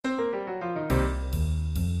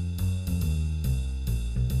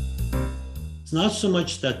it's not so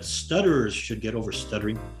much that stutterers should get over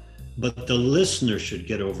stuttering, but the listener should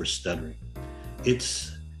get over stuttering.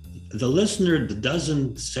 It's the listener that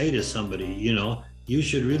doesn't say to somebody, you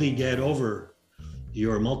should really get over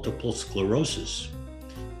your multiple sclerosis.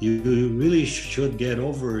 You really should get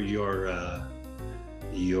over your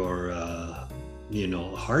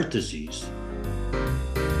heart disease.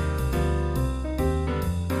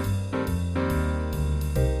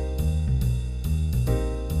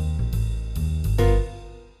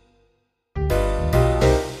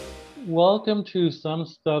 Welcome to Some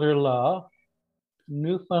Stutter Law,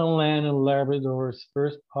 Newfoundland and Labrador's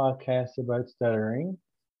first podcast about stuttering.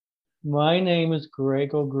 My name is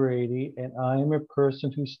Greg O'Grady, and I am a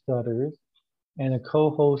person who stutters and a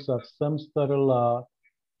co-host of Some Stutter Law,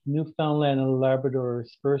 Newfoundland and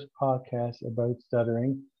Labrador's first podcast about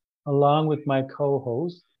stuttering, along with my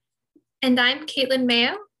co-host. And I'm Caitlin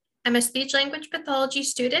Mayo. I'm a speech-language pathology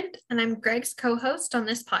student, and I'm Greg's co-host on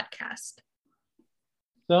this podcast.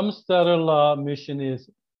 Some Stutter Law mission is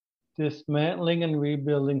dismantling and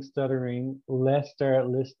rebuilding stuttering. Let's start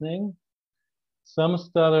listening. Some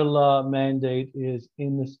Stutter Law mandate is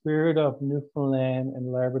in the spirit of Newfoundland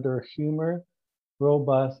and Labrador humor,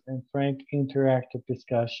 robust and frank interactive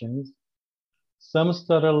discussions. Some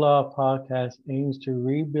Stutter Law podcast aims to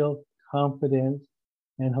rebuild confidence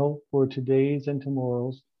and hope for today's and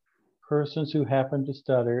tomorrow's persons who happen to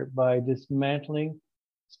stutter by dismantling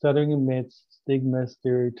stuttering myths, stigmas,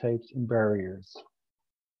 stereotypes, and barriers.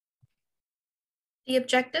 The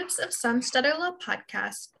objectives of Some Stutter Law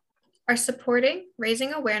podcast are supporting,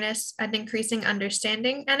 raising awareness, and increasing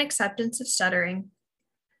understanding and acceptance of stuttering,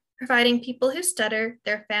 providing people who stutter,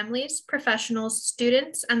 their families, professionals,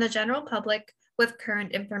 students, and the general public with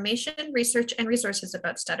current information, research, and resources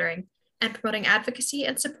about stuttering, and promoting advocacy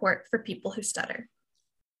and support for people who stutter.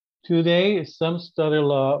 Today, Some Stutter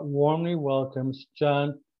Law warmly welcomes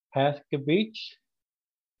John Paskevich.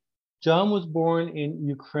 John was born in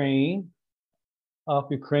Ukraine, of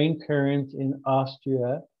Ukrainian parents in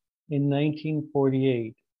Austria in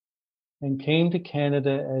 1948, and came to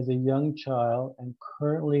Canada as a young child and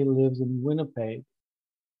currently lives in Winnipeg.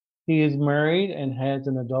 He is married and has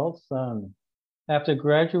an adult son. After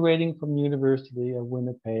graduating from University of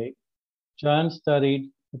Winnipeg, John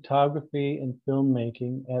studied photography and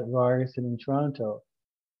filmmaking at Ryerson in Toronto.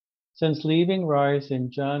 Since leaving Ryerson,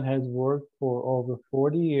 John has worked for over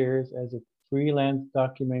 40 years as a freelance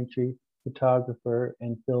documentary photographer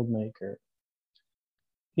and filmmaker.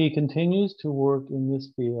 He continues to work in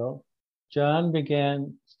this field. John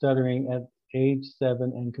began stuttering at age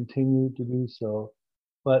 7 and continued to do so,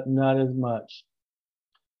 but not as much.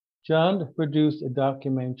 John produced a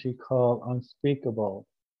documentary called Unspeakable.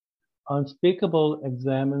 Unspeakable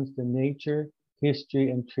examines the nature, history,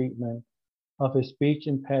 and treatment of a speech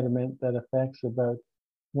impediment that affects about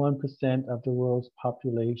 1% of the world's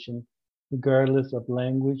population, regardless of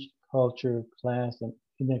language, culture, class, and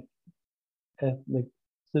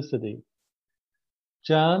ethnicity.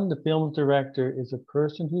 John, the film's director, is a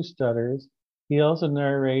person who stutters. He also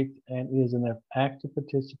narrates and is an active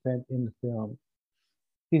participant in the film.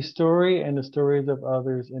 His story and the stories of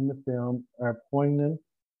others in the film are poignant,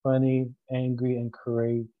 funny, angry, and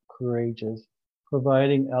courageous,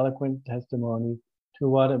 providing eloquent testimony to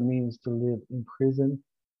what it means to live in prison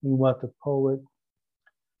in what the poet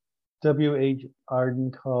W.H.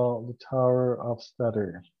 Auden called the Tower of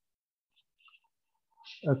Stutter.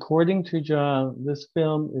 According to John, this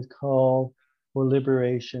film is called for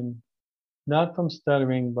liberation, not from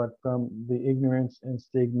stuttering, but from the ignorance and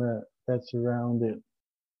stigma that surround it.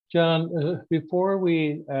 John, before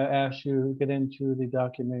we ask you to get into the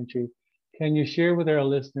documentary, can you share with our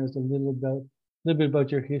listeners a little bit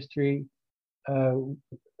about your history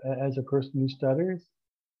as a person who stutters?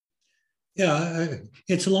 Yeah,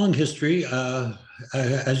 it's a long history.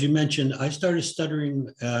 As you mentioned, I started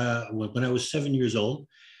stuttering when I was 7 years old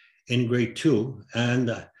in grade 2.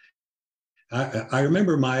 And I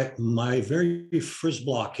remember my very first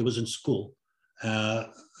block, it was in school.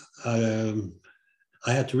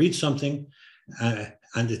 I had to read something,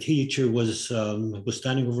 and the teacher was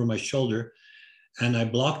standing over my shoulder, and I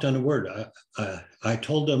blocked on a word. I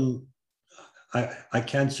told him I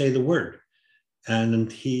can't say the word,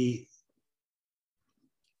 and he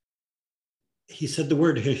said the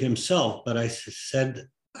word himself, but I said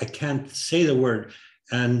I can't say the word,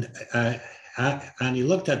 and he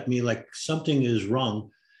looked at me like something is wrong,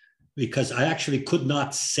 because I actually could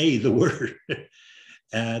not say the word.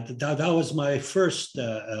 And that was my first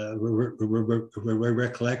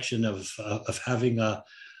recollection of having a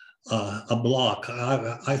block.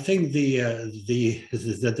 I think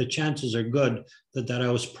the chances are good that I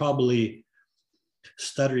was probably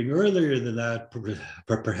stuttering earlier than that,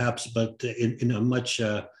 perhaps, but in a much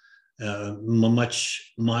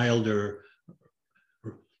milder,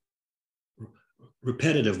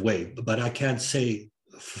 repetitive way. But I can't say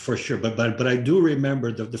for sure. But I do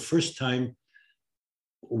remember the first time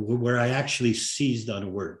where I actually seized on a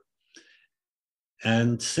word.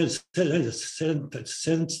 And since then,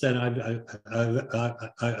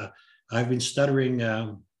 I've been stuttering.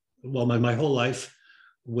 Well, my whole life,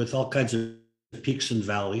 with all kinds of peaks and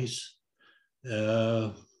valleys.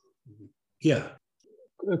 Yeah.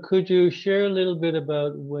 Could you share a little bit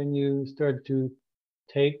about when you started to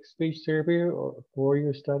take speech therapy or for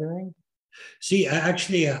your stuttering? See,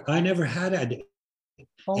 actually, I never had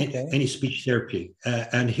any speech therapy,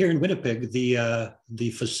 and here in Winnipeg, the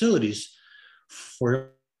facilities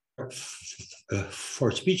for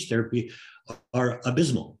speech therapy are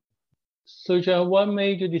abysmal. So, John, what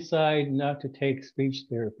made you decide not to take speech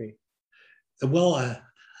therapy? Well,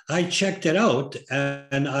 I checked it out,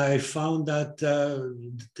 and I found that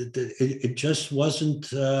it just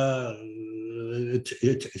wasn't.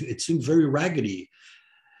 It seemed very raggedy.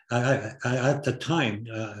 At the time,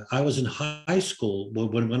 I was in high school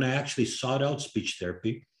when I actually sought out speech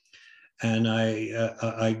therapy, and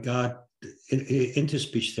I got into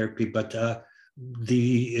speech therapy. But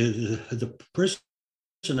the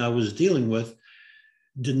person I was dealing with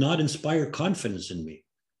did not inspire confidence in me.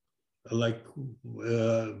 Like,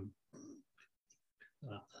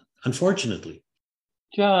 unfortunately.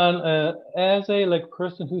 John, as a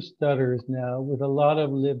person who stutters now with a lot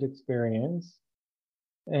of lived experience,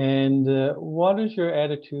 and what is your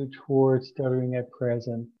attitude towards stuttering at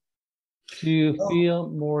present? Do you feel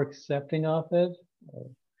more accepting of it?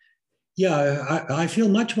 Yeah, I feel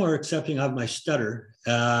much more accepting of my stutter.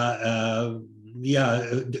 During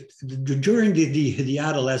the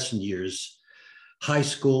adolescent years, high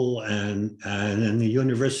school and the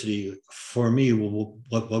university, for me,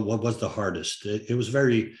 what was the hardest. It was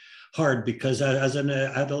very hard because as an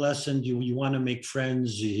adolescent, you want to make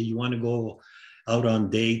friends, you want to go out on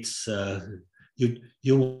dates, you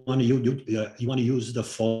want to use the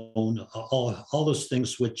phone, all those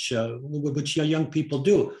things which young people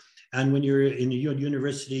do. And when you're in a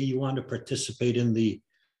university, you want to participate in the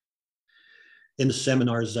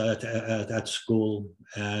seminars at school.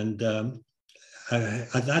 And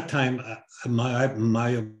at that time,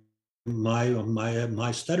 my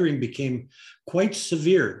stuttering became quite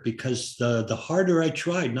severe because the harder I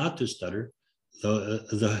tried not to stutter,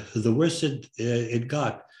 the worse it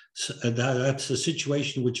got. So that's a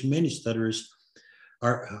situation which many stutterers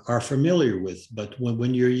are familiar with. But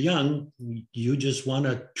when you're young, you just want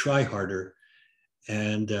to try harder,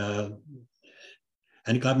 and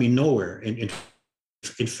it got me nowhere. In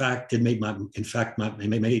fact, it made my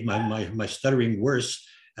stuttering worse,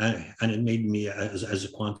 and it made me, as a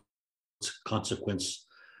consequence,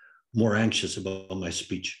 more anxious about my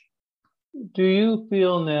speech. Do you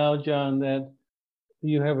feel now, John, that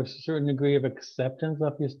you have a certain degree of acceptance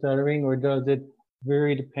of your stuttering, or does it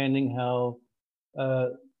vary depending how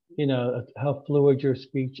how fluid your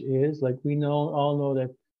speech is? Like, we all know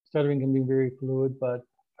that stuttering can be very fluid, but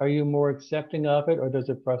are you more accepting of it, or does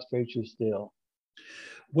it frustrate you still?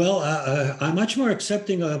 Well, I'm much more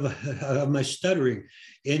accepting of my stuttering.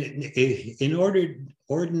 In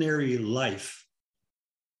ordinary life,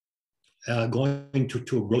 going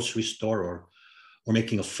to a grocery store or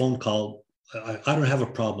making a phone call, I don't have a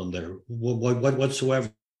problem there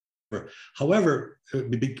whatsoever. However,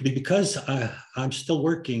 because I'm still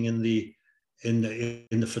working in the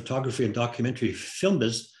photography and documentary film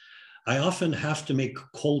business, I often have to make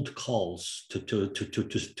cold calls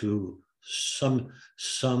to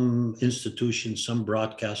some institution, some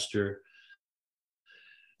broadcaster,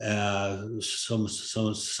 some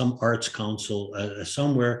arts council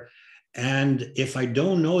somewhere. And if I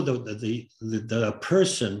don't know the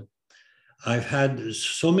person, I've had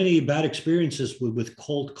so many bad experiences with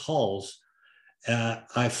cold calls.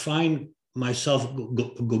 I find myself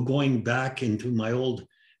going back into my old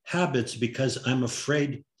habits because I'm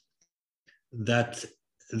afraid that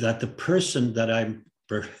the person that I'm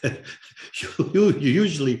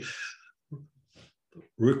usually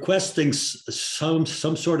requesting some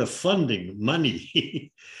sort of funding,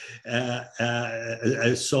 money.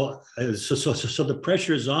 So the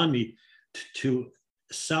pressure is on me to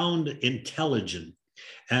sound intelligent.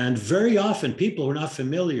 And very often people who are not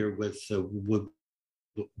familiar with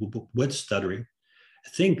stuttering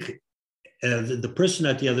think the person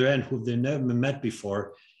at the other end, who they've never met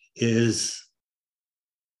before, is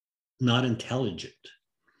not intelligent.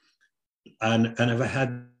 And I've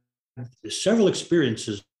had several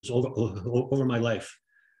experiences over my life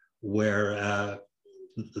where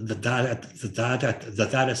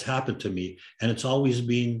that has happened to me, and it's always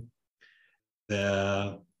been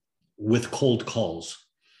with cold calls.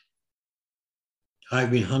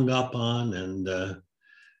 I've been hung up on, and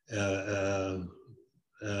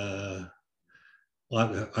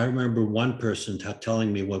well, I remember one person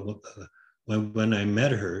telling me when I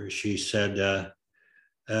met her, she said,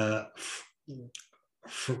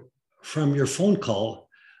 from your phone call,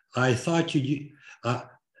 I thought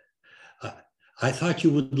I thought you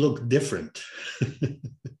would look different.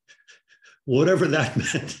 Whatever that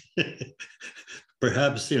meant.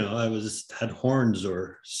 Perhaps, I had horns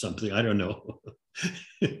or something. I don't know.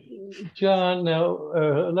 John, now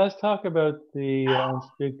let's talk about the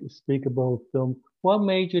Unspeakable film. What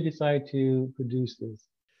made you decide to produce this?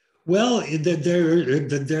 Well,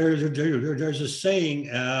 there's a saying,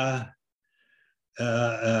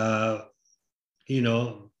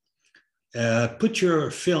 put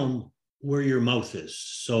your film where your mouth is.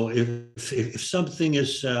 So if something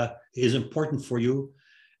is important for you,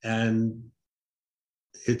 and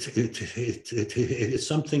it's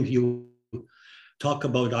something you talk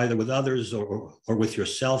about either with others or with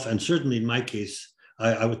yourself, and certainly in my case,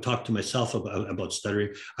 I would talk to myself about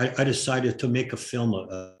stuttering. I decided to make a film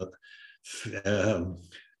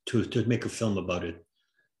to make a film about it.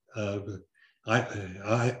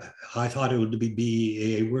 I thought it would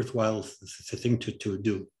be a worthwhile thing to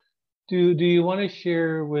do. Do you want to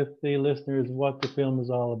share with the listeners what the film is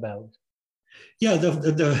all about? Yeah,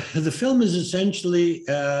 the film is essentially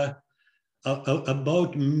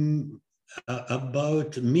about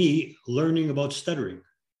me learning about stuttering,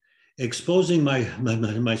 exposing my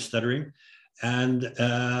stuttering, and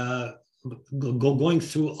going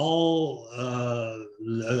through all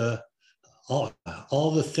the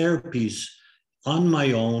therapies on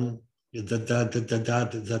my own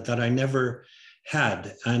that I never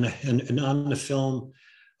had, and on the film,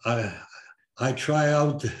 I try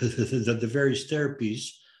out the various therapies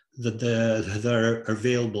that are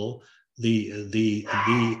available, the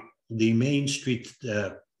mainstream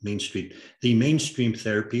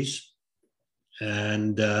therapies,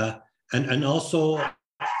 and also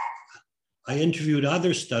I interviewed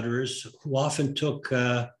other stutterers who often took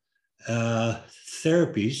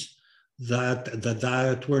therapies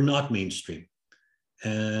that were not mainstream,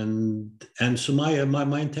 and so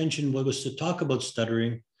my intention was to talk about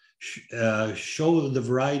stuttering, show the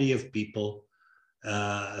variety of people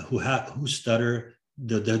who stutter,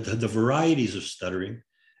 the varieties of stuttering,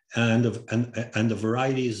 and the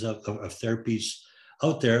varieties of therapies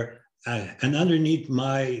out there, and underneath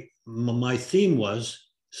my theme was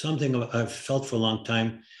something I've felt for a long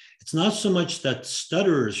time. It's not so much that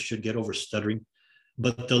stutterers should get over stuttering,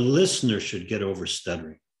 but the listener should get over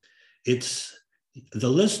stuttering. It's the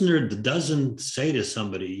listener that doesn't say to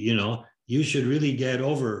somebody, you should really get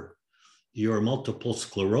over your multiple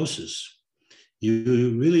sclerosis.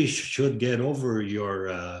 You really should get over your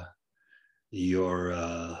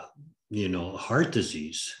heart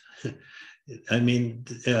disease. I mean,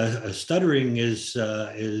 stuttering is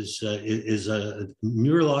a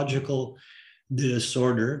neurological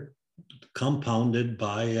disorder compounded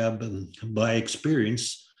by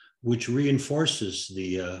experience, which reinforces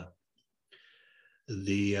the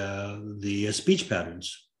speech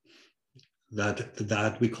patterns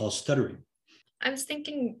that we call stuttering. I was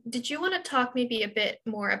thinking, did you want to talk maybe a bit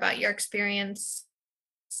more about your experience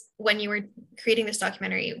when you were creating this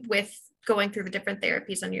documentary with going through the different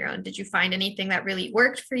therapies on your own? Did you find anything that really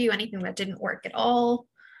worked for you? Anything that didn't work at all?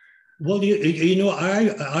 Well,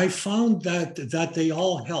 I found that they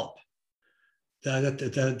all help.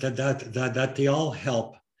 That they all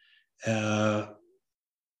help.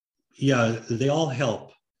 They all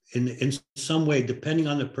help in some way, depending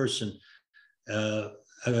on the person.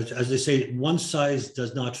 As they say, one size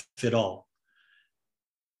does not fit all.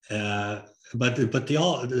 But they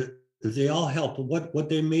all help. What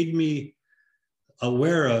they made me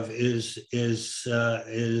aware of is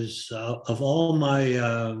of all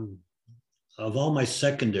my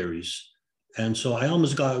secondaries, and so I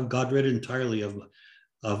almost got rid entirely of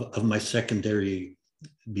my secondary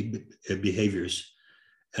behaviors,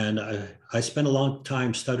 and I spent a long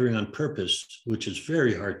time stuttering on purpose, which is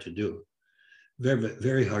very hard to do. Very,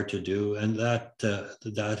 very hard to do, and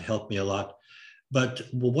that helped me a lot. But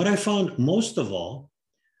what I found most of all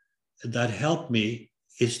that helped me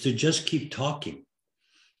is to just keep talking.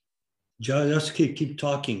 Just keep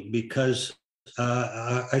talking, because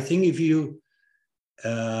I think if you,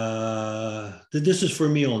 this is for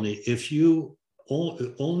me only, if you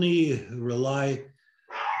only rely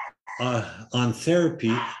on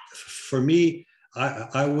therapy, for me,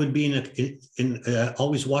 I would be in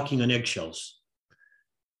always walking on eggshells.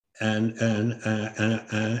 and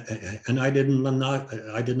I did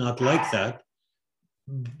not like that.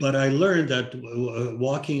 But I learned that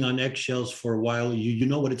walking on eggshells for a while, you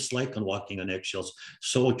know what it's like on walking on eggshells.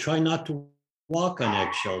 So try not to walk on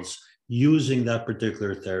eggshells using that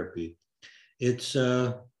particular therapy. It's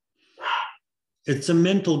a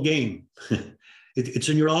mental game. It's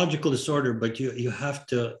a neurological disorder, but you have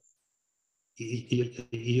to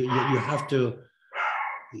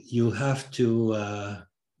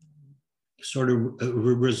sort of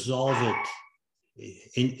resolve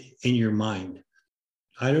it in your mind.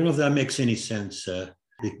 I don't know if that makes any sense,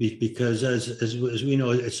 because as we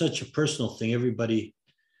know, it's such a personal thing. Everybody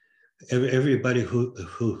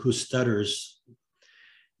who stutters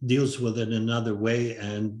deals with it in another way,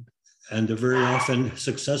 and they're very often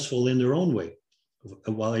successful in their own way,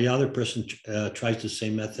 while the other person tries the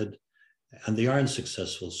same method and they aren't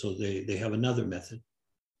successful, so they have another method.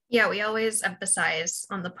 Yeah, we always emphasize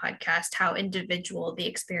on the podcast how individual the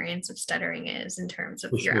experience of stuttering is in terms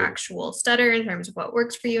of your actual stutter, in terms of what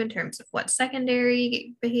works for you, in terms of what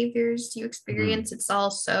secondary behaviors you experience. Mm-hmm. It's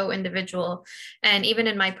all so individual. And even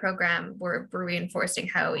in my program, we're reinforcing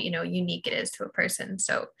how, unique it is to a person.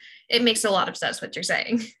 So it makes a lot of sense what you're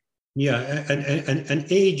saying. Yeah, and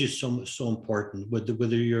age is so important,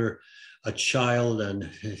 whether you're a child and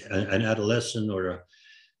an adolescent or a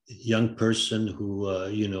young person who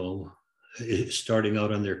is starting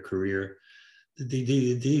out on their career.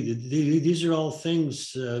 These are all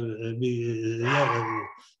things. They're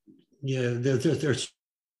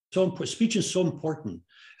so important. Speech is so important,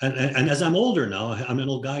 and as I'm older now, I'm an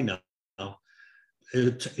old guy now.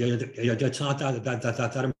 It's not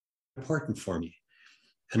that important for me,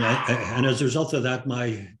 and as a result of that,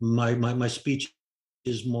 my speech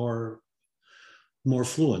is more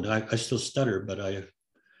fluent. I still stutter, but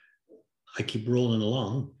I keep rolling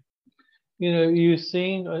along. You've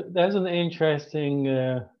seen, that's an interesting,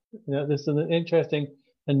 this is an interesting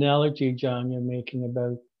analogy, John, you're making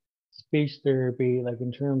about speech therapy, like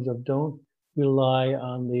in terms of don't rely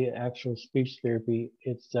on the actual speech therapy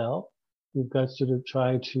itself. You've got to sort of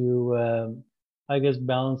try to,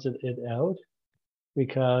 balance it out,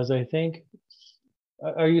 because I think,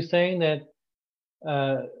 are you saying that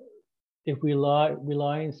if we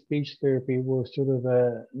rely on speech therapy, we're sort of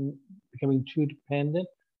becoming too dependent?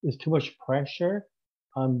 There's too much pressure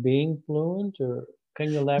on being fluent, or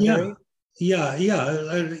can you elaborate?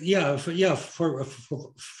 For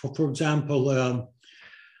example,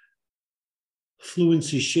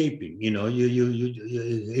 fluency shaping.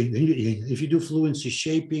 If you do fluency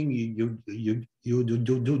shaping, you do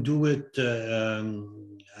it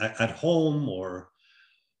at home or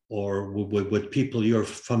with people you're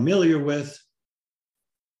familiar with,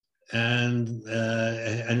 and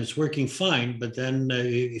it's working fine. But then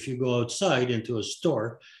if you go outside into a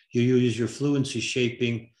store, you use your fluency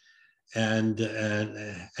shaping, and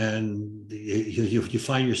you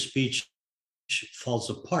find your speech falls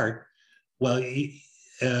apart. Well,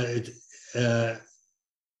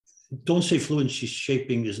 don't say fluency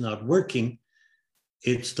shaping is not working.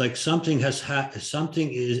 It's like something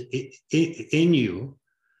something is in you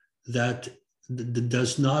that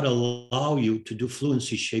does not allow you to do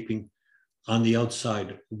fluency shaping on the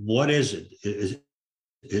outside. What is it?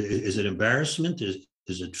 Is it embarrassment? Is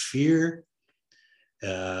it fear?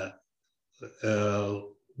 What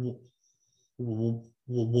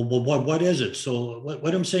is it? So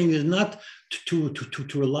what I'm saying is not to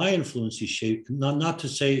rely on fluency shape, not to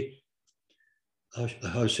say, how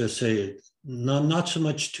should I say it? Not so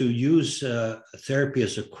much to use therapy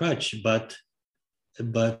as a crutch, but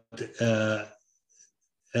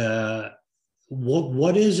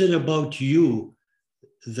what is it about you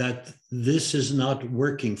that this is not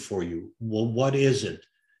working for you? Well, what is it?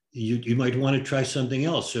 You might want to try something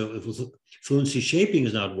else. So if fluency shaping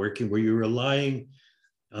is not working, where you're relying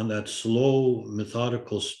on that slow,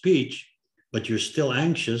 methodical speech, but you're still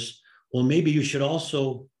anxious, well, maybe you should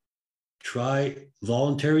also try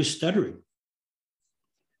voluntary stuttering.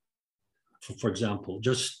 For example,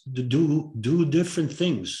 just do different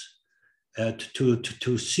things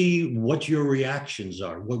to see what your reactions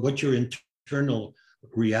are, what your internal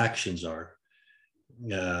reactions are.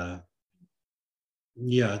 That's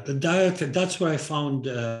what I found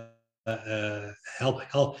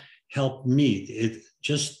helped me. It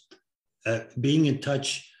just being in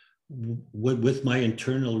touch with my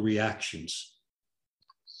internal reactions.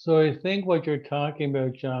 So I think what you're talking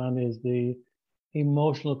about, John, is the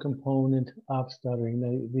emotional component of stuttering,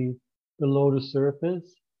 the below the surface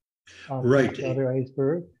of the stutter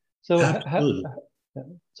iceberg. So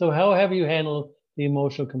how have you handled the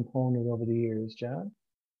emotional component over the years, John?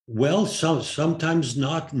 Well, sometimes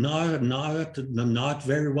not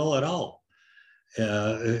very well at all.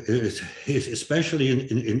 Especially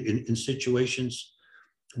in situations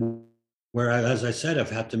where, as I said,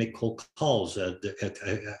 I've had to make cold calls at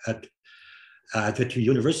the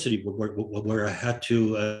university where I had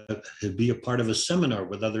to be a part of a seminar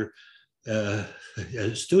with other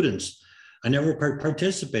students. I never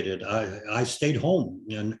participated. I stayed home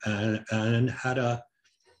and had a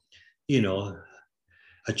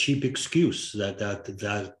cheap excuse that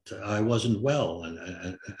I wasn't well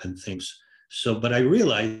and things. So, but I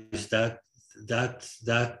realized that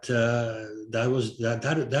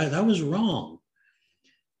was wrong.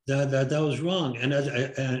 That was wrong. And as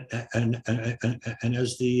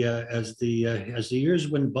the years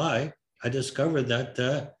went by, I discovered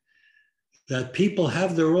that people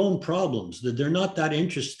have their own problems. That they're not that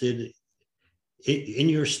interested in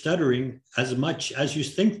your stuttering as much as you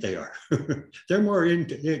think they are. They're more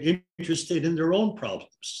interested in their own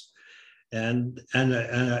problems, and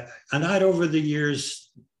that over the years,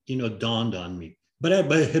 dawned on me.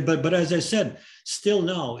 But as I said, still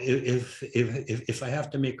now, if I have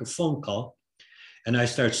to make a phone call, and I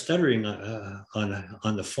start stuttering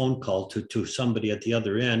on the phone call to somebody at the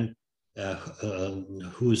other end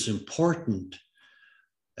who's important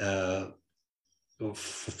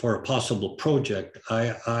for a possible project,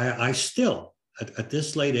 I still at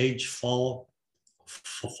this late age fall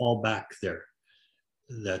back there,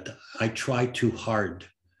 that I try too hard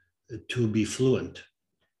to be fluent.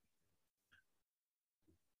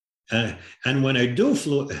 And when I do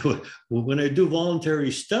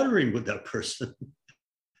voluntary stuttering with that person,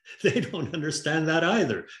 they don't understand that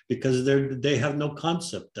either, because they have no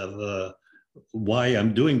concept of why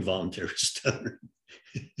I'm doing voluntary stuttering.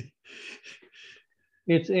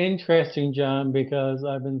 It's interesting, John, because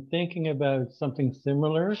I've been thinking about something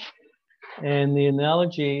similar, and the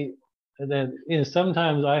analogy that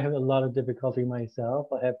sometimes I have a lot of difficulty myself.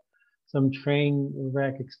 I have some train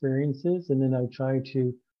wreck experiences, and then I try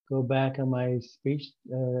to go back on my speech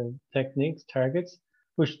techniques, targets,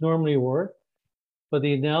 which normally work. But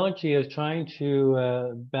the analogy is trying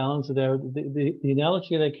to balance it out. The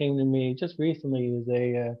analogy that came to me just recently is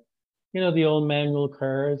the old manual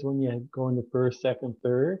cars when you go into first, second,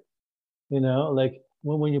 third, like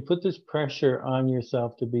when you put this pressure on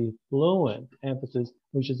yourself to be fluent, emphasis,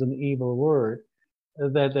 which is an evil word,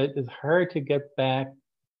 that it's hard to get back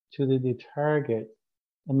to the target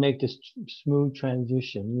and make this smooth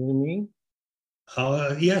transition. You know what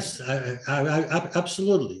I mean? Yes,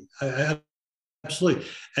 absolutely. Absolutely.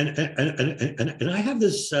 And I have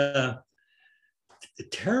this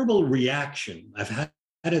terrible reaction. I've had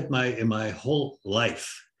it in my whole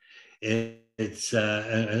life. It's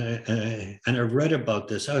and I've read about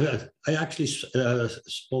this. I actually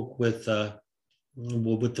spoke with the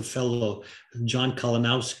fellow John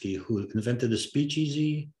Kalinowski, who invented the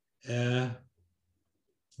Speakeasy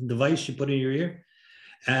device you put in your ear.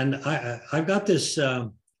 And I've got this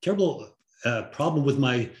terrible problem with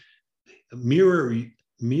my mirror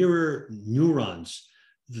neurons,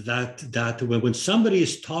 that when somebody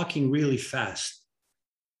is talking really fast,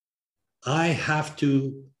 I have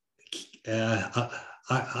to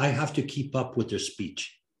keep up with their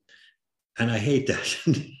speech, and I hate that.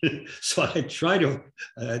 So I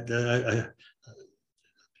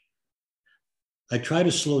try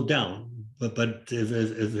to slow down, but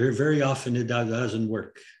very often it doesn't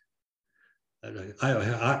work.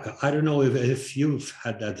 I don't know if you've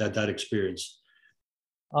had that experience.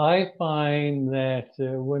 I find that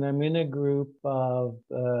when I'm in a group of,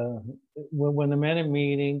 when I'm at a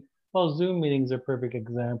meeting, well, Zoom meetings are a perfect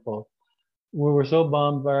example, where we're so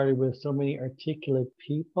bombarded with so many articulate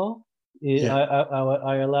people,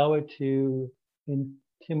 I allow it to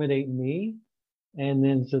intimidate me. And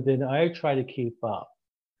then I try to keep up.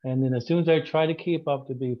 And then as soon as I try to keep up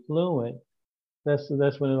to be fluent, that's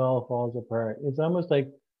when it all falls apart. It's almost like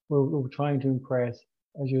we're trying to impress,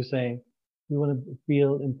 as you're saying. We want to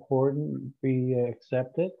feel important, be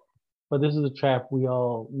accepted. But this is a trap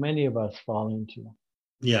many of us fall into.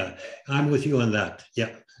 Yeah, I'm with you on that. Yeah,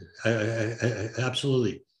 I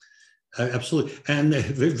absolutely. Absolutely. And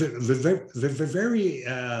very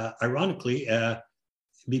ironically,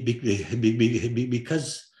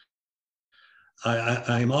 because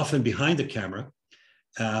I'm often behind the camera,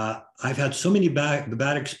 I've had so many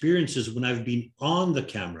bad experiences when I've been on the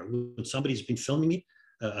camera, when somebody's been filming me,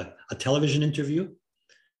 a television interview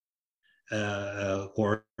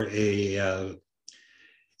or a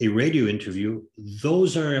radio interview.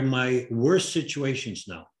 Those are my worst situations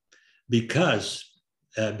now, because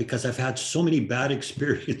I've had so many bad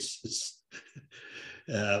experiences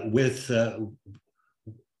with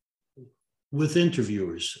with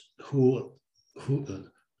interviewers who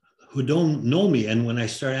who don't know me, and when I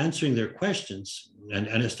start answering their questions and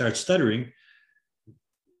I start stuttering,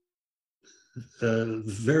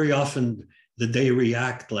 very often they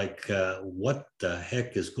react like, "What the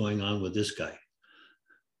heck is going on with this guy?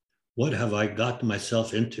 What have I gotten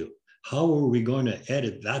myself into? How are we going to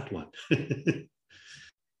edit that one?"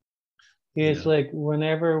 It's like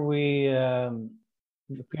whenever we,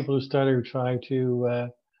 the people who stutter try to,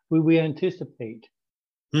 we anticipate.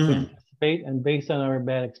 We anticipate, and based on our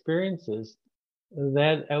bad experiences,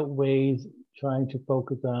 that outweighs trying to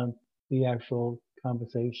focus on the actual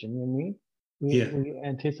conversation. You know what I mean? We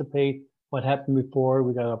anticipate what happened before,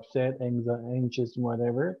 we got upset, anxious, and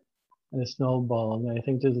whatever, and a snowball. And I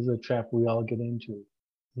think this is a trap we all get into.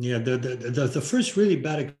 Yeah, the first really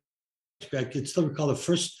bad, I can still recall the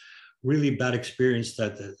first really bad experience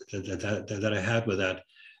that I had with that.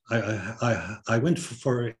 I went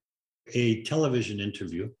for a television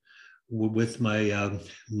interview with my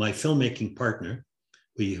my filmmaking partner.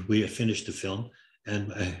 We had finished the film,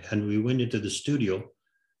 and we went into the studio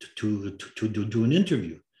to do an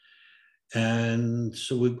interview. And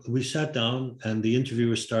so we sat down, and the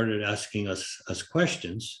interviewer started asking us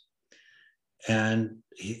questions, and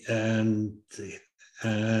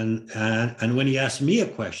when he asked me a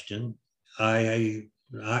question, I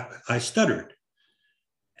stuttered,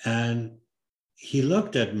 and he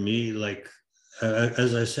looked at me like,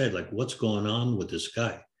 as I said, like, what's going on with this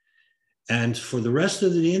guy? And for the rest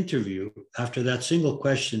of the interview, after that single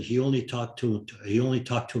question, he only talked to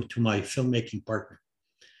my filmmaking partner.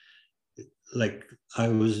 Like, I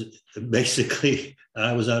was basically,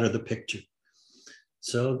 I was out of the picture.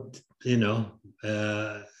 So, you know,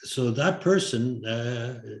 so that person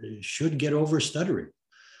should get over stuttering.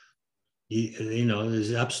 You know,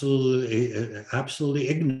 is absolutely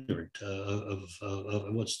ignorant of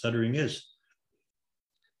what stuttering is.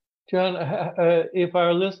 John, if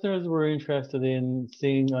our listeners were interested in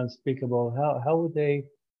seeing Unspeakable, how would they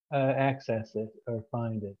access it or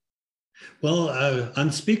find it? Well,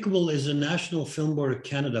 Unspeakable is a National Film Board of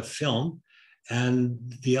Canada film, and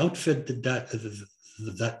the outfit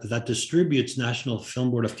that distributes National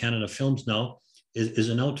Film Board of Canada films now is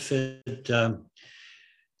an outfit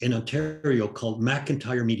in Ontario called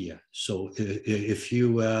McIntyre Media. So if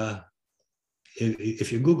you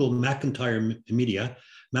Google McIntyre Media,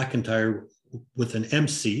 McIntyre with an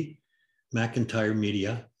MC, McIntyre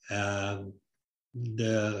Media,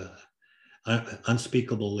 the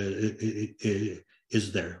Unspeakable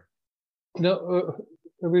is there. No,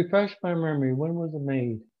 refresh my memory. When was it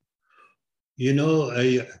made? You know,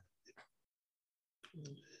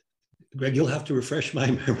 Greg, you'll have to refresh my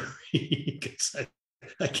memory because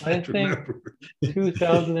I can't remember.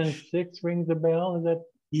 2006 rings a bell. Is that?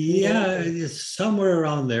 Yeah, it's somewhere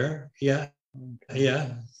around there. Yeah, okay.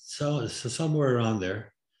 Yeah. So somewhere around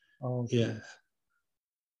there. Okay. Yeah.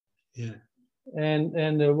 Yeah.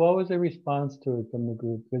 And what was the response to it from the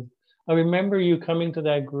group? Because I remember you coming to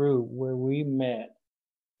that group where we met,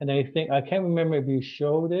 and I can't remember if you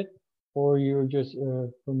showed it or you were just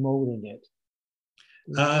promoting it.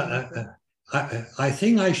 I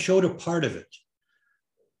think I showed a part of it.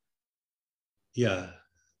 Yeah,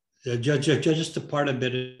 just a part of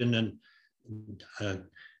it, and then and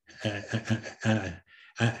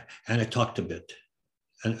I talked a bit,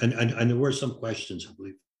 and there were some questions, I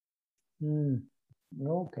believe.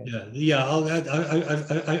 Okay. Yeah.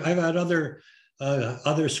 I've had other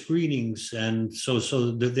screenings, and so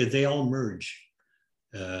they all merge.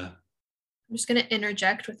 I'm just going to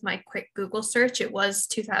interject with my quick Google search. It was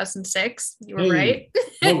 2006. You were right.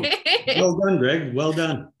 Well done, Greg. Well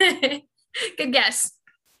done. Good guess.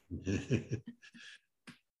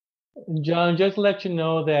 John, just to let you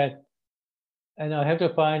know that, and I have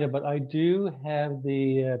to find it, but I do have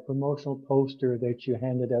the promotional poster that you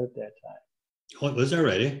handed out that time. Oh, was that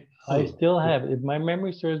ready? I still have it, if my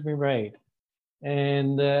memory serves me right.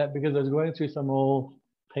 And because I was going through some old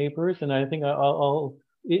papers, and I think I'll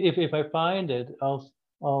if I find it, I'll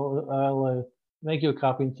make you a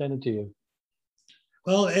copy and send it to you.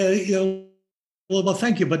 Well, you know, well,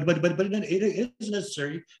 thank you, but it is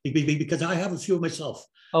necessary because I have a few myself.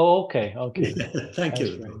 Oh, okay. Thank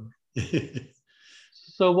you. Right.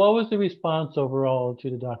 So, what was the response overall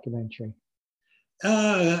to the documentary?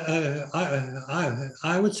 I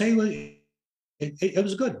would say it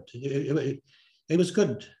was good. It was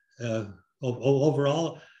good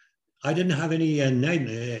overall. I didn't have any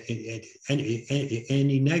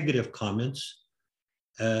negative comments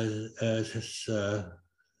as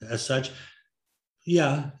such.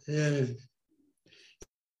 Yeah,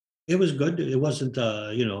 It was good. It wasn't,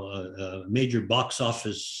 a major box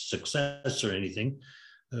office success or anything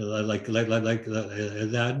like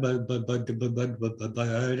that. But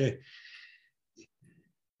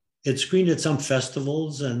it screened at some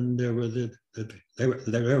festivals, and there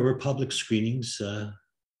were public screenings. So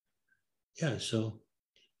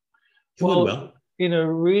it went well.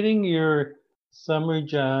 Reading your summary,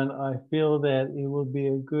 John, I feel that it will be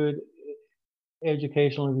a good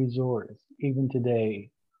educational resource even today.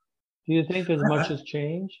 Do you think as much has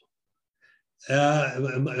changed?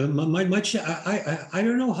 Much. I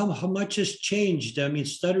don't know how much has changed. I mean,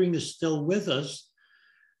 stuttering is still with us.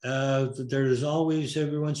 There's always,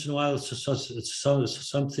 every once in a while,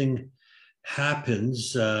 something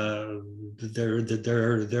happens. There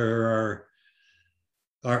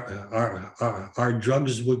are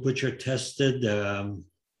drugs which are tested.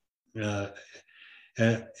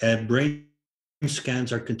 Brain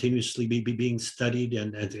scans are continuously being studied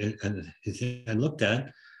and looked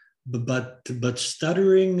at. But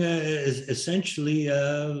stuttering is essentially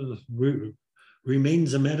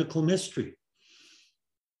remains a medical mystery.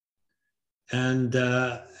 And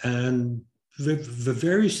the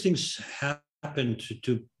various things happen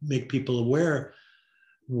to make people aware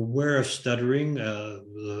of stuttering.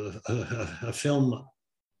 The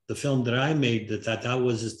film that I made, that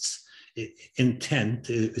was its intent,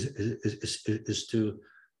 is to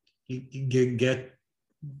get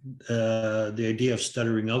the idea of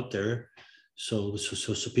stuttering out there, so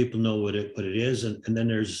people know what it is, and then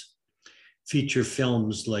there's feature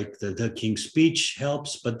films like the King's Speech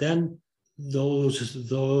helps, but then those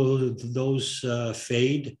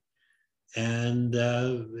fade, and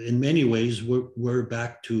in many ways we're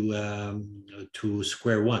back to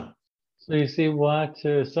square one. So you see what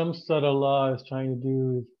some stutter law is trying to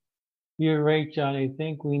do is, you're right, John. I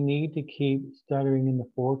think we need to keep stuttering in the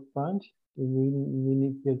forefront. We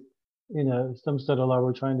need to get, some stutter law,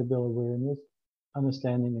 we're trying to build awareness,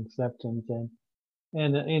 understanding, acceptance,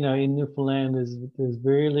 and in Newfoundland there's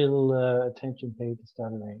very little attention paid to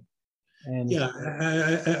stuttering. And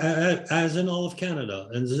as in all of Canada,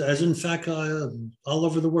 and as in fact all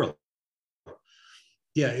over the world.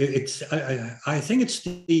 Yeah, it's. I think it's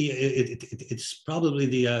it's probably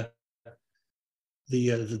the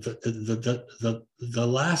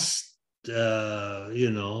last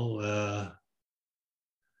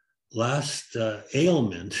last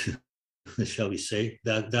ailment, shall we say,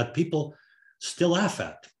 that people still laugh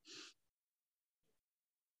at.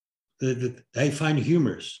 They find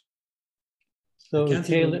humorous. So,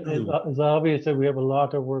 Taylor, it's obvious that we have a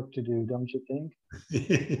lot of work to do, don't you think?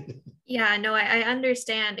 Yeah, no, I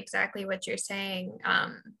understand exactly what you're saying.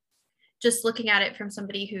 Just looking at it from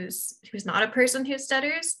somebody who's not a person who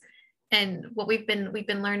stutters, and what we've been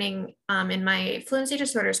learning in my fluency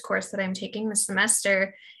disorders course that I'm taking this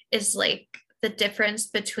semester is like the difference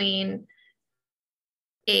between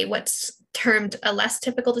what's termed a less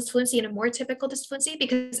typical disfluency and a more typical disfluency,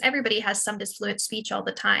 because everybody has some disfluent speech all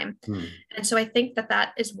the time. And so I think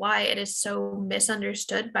that is why it is so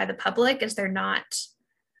misunderstood by the public, is they're not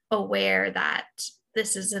aware that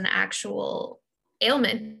this is an actual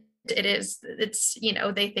ailment. It's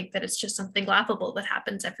they think that it's just something laughable that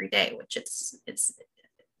happens every day, which it's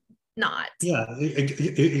not. Yeah,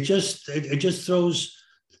 it just throws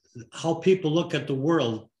how people look at the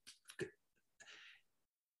world.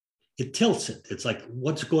 It tilts it. It's like,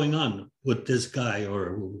 what's going on with this guy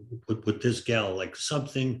or with this gal? Like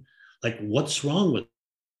something, like what's wrong with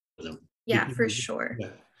them? Yeah, for sure.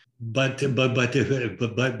 Yeah. But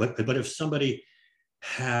if somebody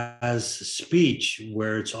has speech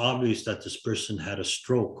where it's obvious that this person had a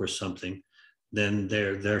stroke or something, then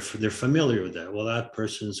they're familiar with that. Well, that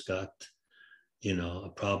person's got a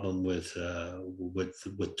problem with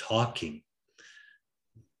talking.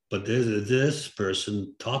 But this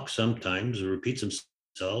person talks sometimes, repeats himself,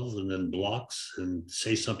 and then blocks and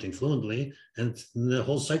says something fluently, and the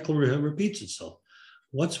whole cycle repeats itself.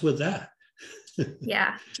 What's with that?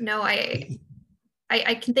 Yeah, no, I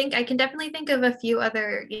can definitely think of a few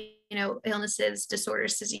other illnesses,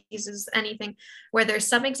 disorders, diseases, anything where there's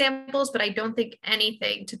some examples, but I don't think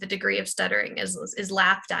anything to the degree of stuttering is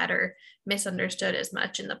laughed at or misunderstood as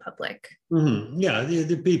much in the public. Mm-hmm. Yeah,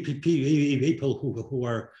 the people who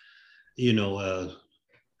are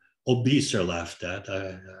obese are laughed at.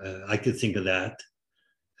 I could think of that.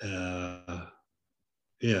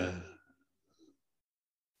 Yeah,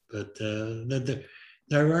 but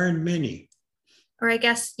there aren't many. Or I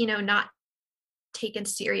guess not taken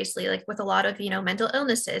seriously, like with a lot of mental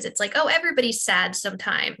illnesses. It's like, oh, everybody's sad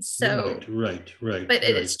sometimes. So right. But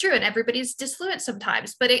it's true, and everybody's disfluent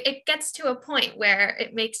sometimes. But it gets to a point where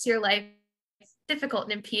it makes your life difficult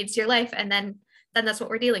and impedes your life. And then that's what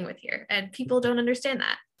we're dealing with here. And people don't understand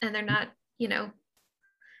that. And they're not,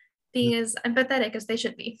 being as empathetic as they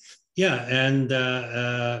should be. Yeah, and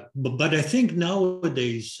but I think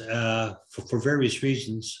nowadays, for various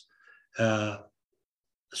reasons,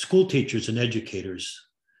 school teachers and educators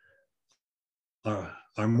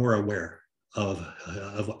are more aware of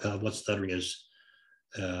what stuttering is,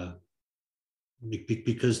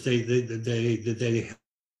 because they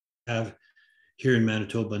have here in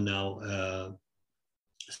Manitoba now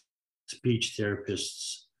speech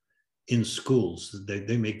therapists in schools.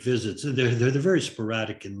 They make visits. They're very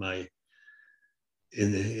sporadic in my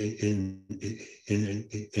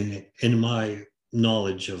my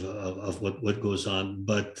knowledge of what goes on.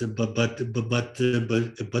 But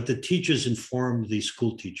the teachers inform the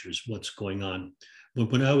school teachers what's going on.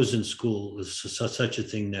 When I was in school, such a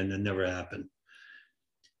thing then never happened.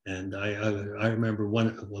 And I remember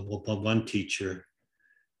one teacher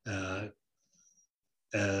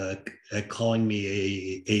calling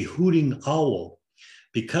me a hooting owl,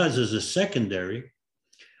 because as a secondary,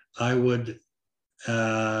 I would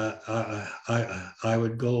I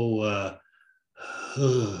would go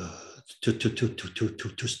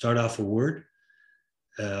to start off a word.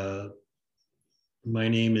 My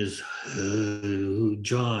name is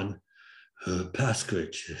John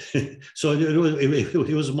Paskovich. So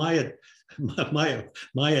it was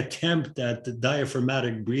my attempt at the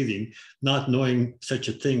diaphragmatic breathing, not knowing such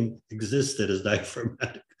a thing existed as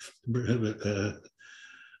diaphragmatic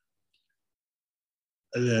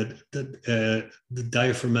the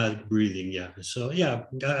diaphragmatic breathing. Yeah. So yeah,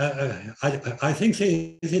 I think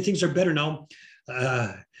things are better now.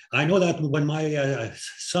 I know that when my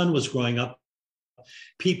son was growing up,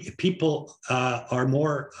 people are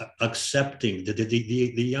more accepting.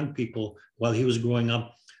 The young people, while he was growing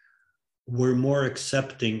up, were more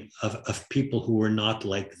accepting of people who were not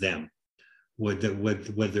like them,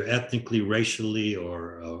 whether ethnically, racially,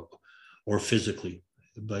 or physically.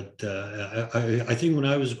 But I think when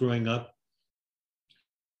I was growing up,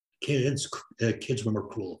 kids were more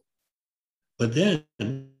cruel. But then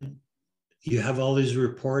you have all these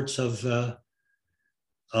reports of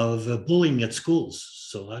bullying at schools.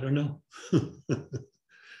 So I don't know.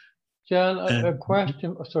 John, a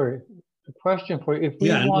question. Sorry, a question for you.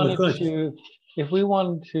 If we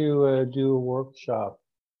wanted to do a workshop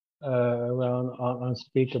around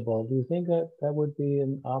unspeakable, do you think that would be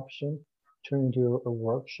an option? Turn into a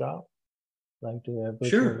workshop, like do a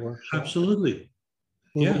virtual workshop? Absolutely.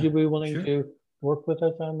 Would you be willing to work with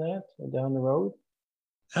us on that down the road?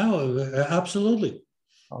 Oh, absolutely.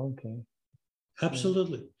 Okay.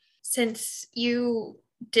 Absolutely. Since you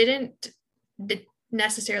didn't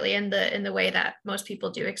necessarily in the way that most people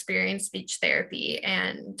do experience speech therapy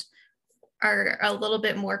and are a little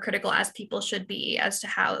bit more critical, as people should be, as to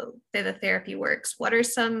how the therapy works, what are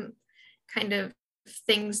some kind of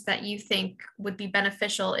things that you think would be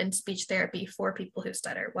beneficial in speech therapy for people who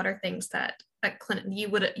stutter? What are things that you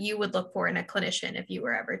would look for in a clinician if you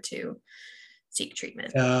were ever to seek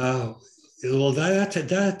treatment? Well,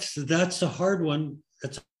 that's a hard one.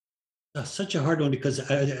 That's such a hard one, because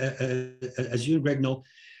as you and Greg know,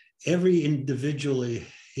 every individual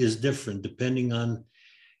is different depending on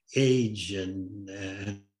age and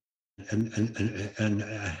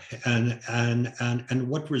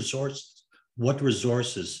what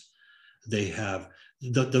resources they have.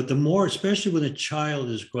 The more, especially when a child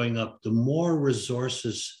is growing up, the more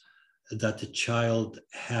resources that the child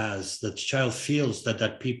has, that the child feels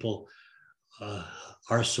that people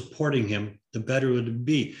are supporting him, the better it would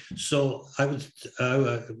be. So I would,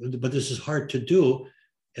 but this is hard to do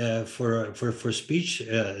for speech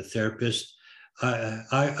therapists.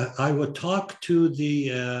 I would talk to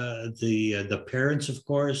the parents, of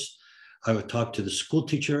course. I would talk to the school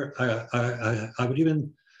teacher. I would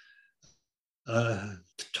even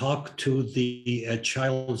talk to the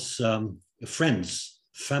child's friends,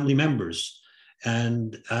 family members,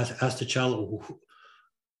 and ask the child,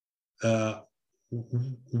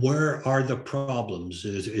 where are the problems?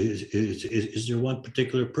 Is there one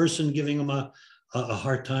particular person giving him a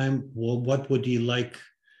hard time? Well, what would he like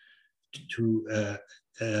to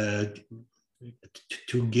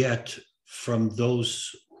get from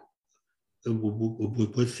those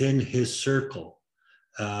within his circle?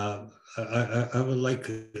 I would like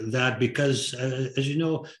that, because as you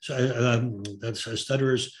know,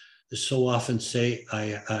 stutterers so often say,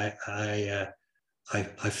 I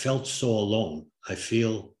felt so alone. I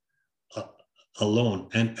feel alone,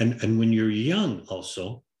 and when you're young,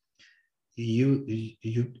 also,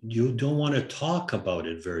 you don't want to talk about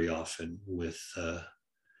it very often with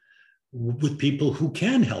people who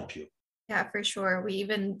can help you. Yeah, for sure. We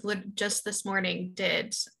even just this morning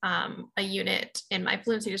did a unit in my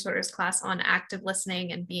fluency disorders class on active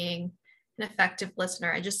listening and being an effective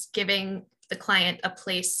listener and just giving the client a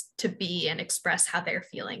place to be and express how they're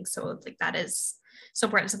feeling. So like that is so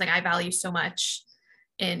important, something I value so much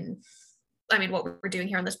in, I mean, what we're doing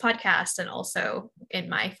here on this podcast and also in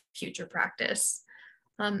my future practice.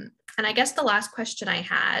 And I guess the last question I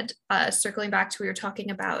had, circling back to we were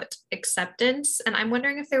talking about acceptance, and I'm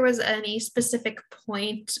wondering if there was any specific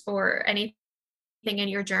point or anything in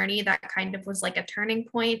your journey that kind of was like a turning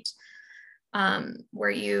point,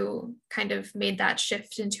 where you kind of made that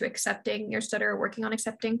shift into accepting your stutter or working on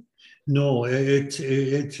accepting? No, it's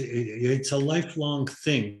a lifelong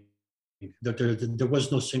thing. There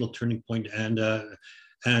was no single turning point, and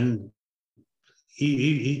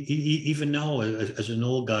even now, as an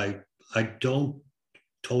old guy, I don't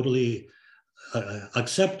totally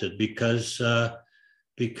accept it because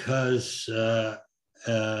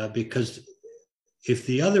if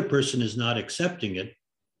the other person is not accepting it,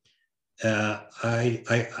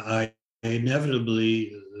 I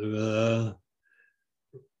inevitably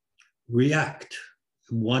react.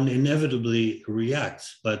 One inevitably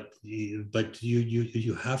reacts, but you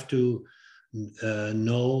have to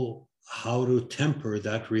know how to temper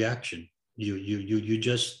that reaction. You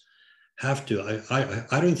just have to.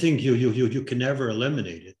 I don't think you can ever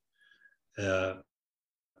eliminate it,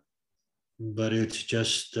 but it's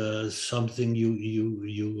just something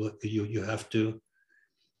you have to.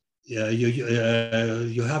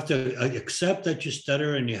 You have to accept that you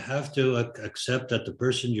stutter, and you have to accept that the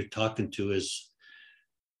person you're talking to is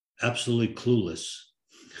absolutely clueless.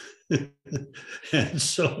 And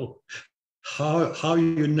so how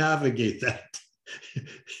you navigate that,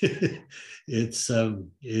 it's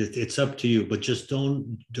up to you, but just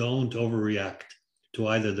don't overreact to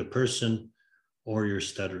either the person or your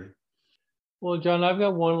stuttering. Well, John, I've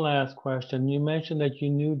got one last question. You mentioned that you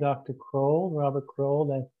knew Dr. Kroll, Robert Kroll,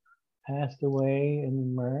 that passed away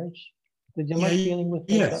in March. Did you have much dealing with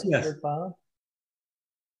him? Yes. Bob? Do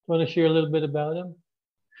you want to share a little bit about him?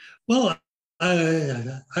 Well,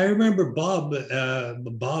 I remember Bob.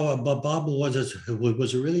 Bob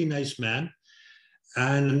was a really nice man,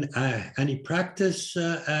 and he practiced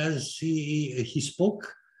as he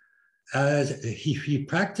spoke. He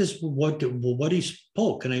practiced what he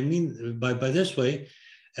spoke, and I mean by this way,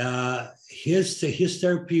 his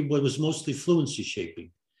therapy was mostly fluency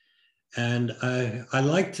shaping, and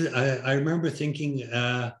I remember thinking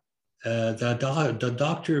that the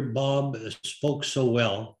Dr. Bob spoke so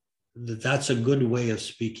well. That's a good way of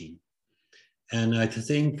speaking, and I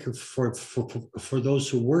think for those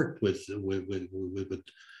who worked with the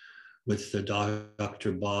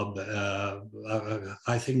Dr. Bob,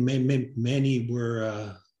 I think many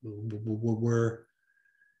were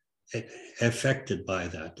affected by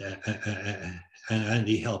that, and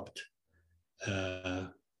he helped.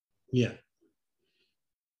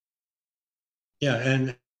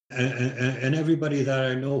 And everybody that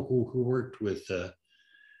I know who worked with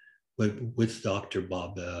Dr.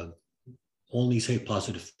 Bob only say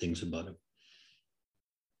positive things about him.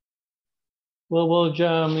 Well,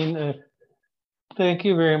 John, I mean, thank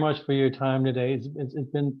you very much for your time today. It's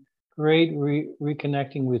been great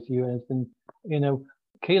reconnecting with you. And it's been,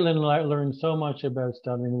 Caitlin and I learned so much about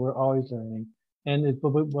stuttering. We're always learning. And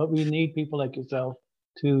but we need people like yourself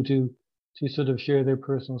to sort of share their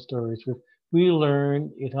personal stories with. We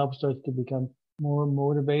learn, it helps us to become more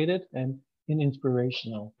motivated and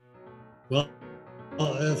inspirational. Well,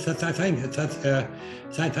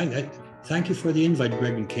 thank you for the invite,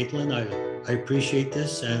 Greg and Caitlin. I appreciate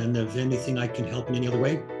this, and if anything I can help in any other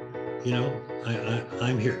way,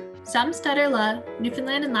 I'm here. Some Stutter La,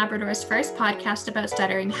 Newfoundland and Labrador's first podcast about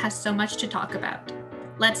stuttering, has so much to talk about.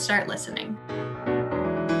 Let's start listening.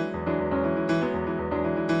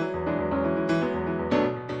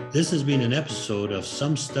 This has been an episode of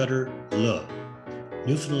Some Stutter La,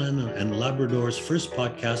 Newfoundland and Labrador's first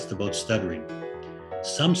podcast about stuttering.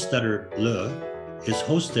 Some Stutter La is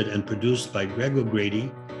hosted and produced by Greg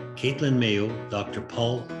O'Grady, Caitlin Mayo, Dr.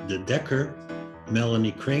 Paul De Decker,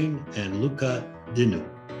 Melanie Crane, and Luca Dinu.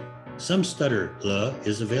 Some Stutter La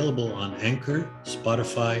is available on Anchor,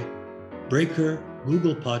 Spotify, Breaker,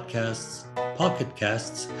 Google Podcasts, Pocket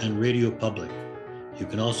Casts, and Radio Public. You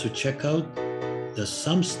can also check out the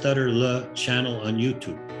Some Stutter La channel on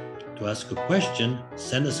YouTube. To ask a question,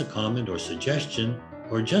 send us a comment or suggestion,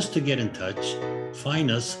 or just to get in touch, find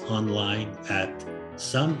us online at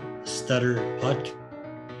Some Stutter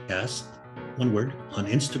Podcast, one word, on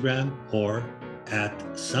Instagram, or at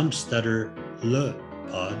Some Stutter La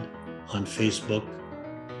Pod on Facebook.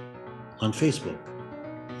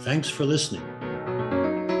 Thanks for listening.